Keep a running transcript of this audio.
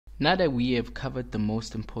Now that we have covered the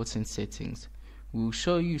most important settings, we will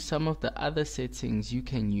show you some of the other settings you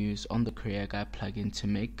can use on the Courier Guy plugin to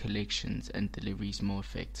make collections and deliveries more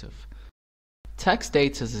effective. Tax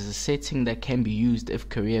status is a setting that can be used if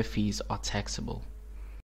courier fees are taxable.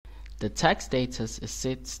 The tax status is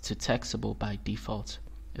set to taxable by default.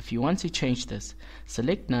 If you want to change this,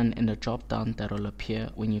 select none in the drop-down that will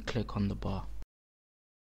appear when you click on the bar.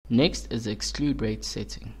 Next is the exclude rate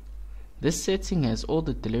setting. This setting has all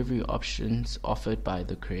the delivery options offered by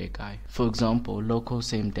the Courier Guy, for example, local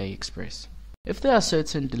same-day express. If there are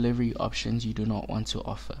certain delivery options you do not want to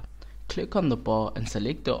offer, click on the bar and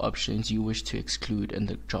select the options you wish to exclude in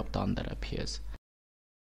the drop-down that appears.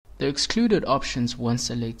 The excluded options, once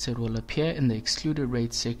selected, will appear in the excluded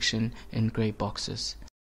rate section in grey boxes.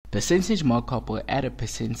 Percentage markup will add a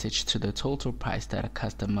percentage to the total price that a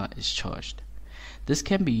customer is charged. This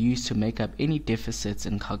can be used to make up any deficits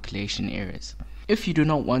and calculation errors. If you do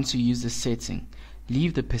not want to use this setting,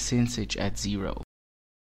 leave the percentage at 0.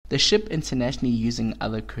 The ship internationally using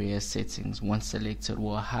other courier settings, once selected,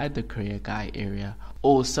 will hide the Courier Guy area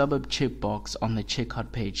or suburb checkbox on the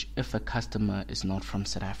checkout page if a customer is not from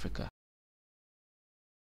South Africa.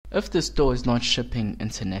 If the store is not shipping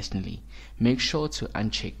internationally, make sure to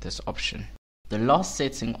uncheck this option. The last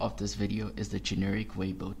setting of this video is the generic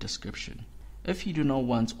waybill description. If you do not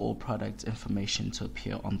want all product information to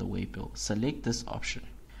appear on the waybill, select this option.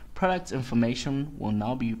 Product information will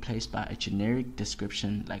now be replaced by a generic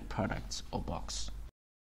description like products or box.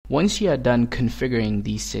 Once you are done configuring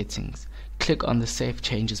these settings, click on the Save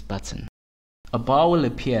Changes button. A bar will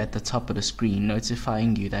appear at the top of the screen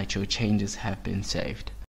notifying you that your changes have been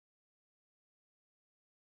saved.